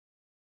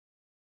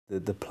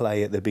The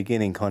play at the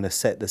beginning kind of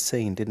set the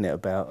scene, didn't it,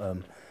 about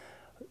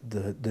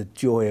the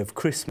joy of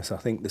Christmas, I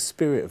think, the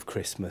spirit of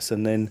Christmas,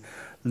 and then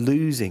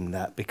losing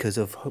that because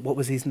of, what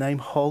was his name,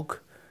 Hog?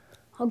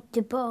 Hog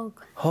the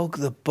Bog. Hog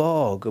the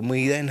Bog. And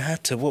we then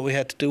had to, what we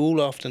had to do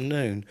all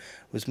afternoon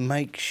was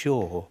make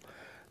sure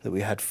that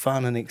we had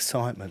fun and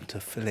excitement to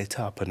fill it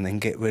up and then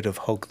get rid of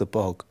Hog the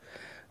Bog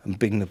and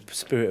bring the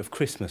spirit of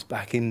Christmas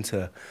back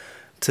into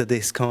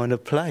this kind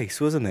of place,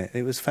 wasn't it?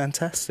 It was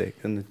fantastic.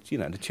 And, you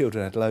know, the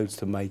children had loads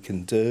to make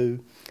and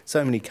do.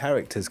 So many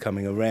characters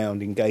coming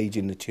around,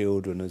 engaging the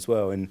children as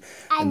well. And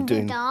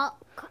doing, the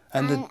duck.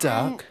 And the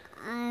duck.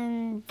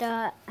 And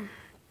the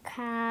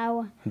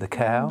cow. The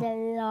cow. And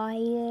the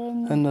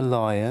lion. And the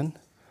lion.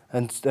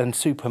 And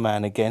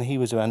Superman again, he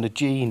was around. The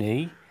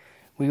genie.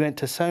 We went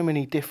to so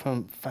many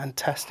different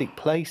fantastic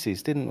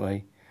places, didn't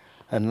we?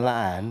 And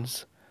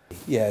lands.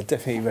 Yeah,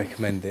 definitely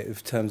recommend it in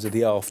terms of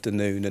the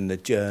afternoon and the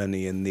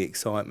journey and the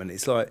excitement.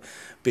 It's like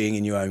being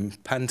in your own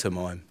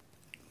pantomime.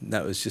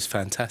 That was just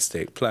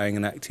fantastic. Playing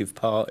an active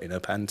part in a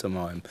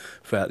pantomime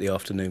throughout the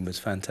afternoon was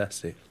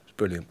fantastic. It was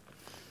brilliant.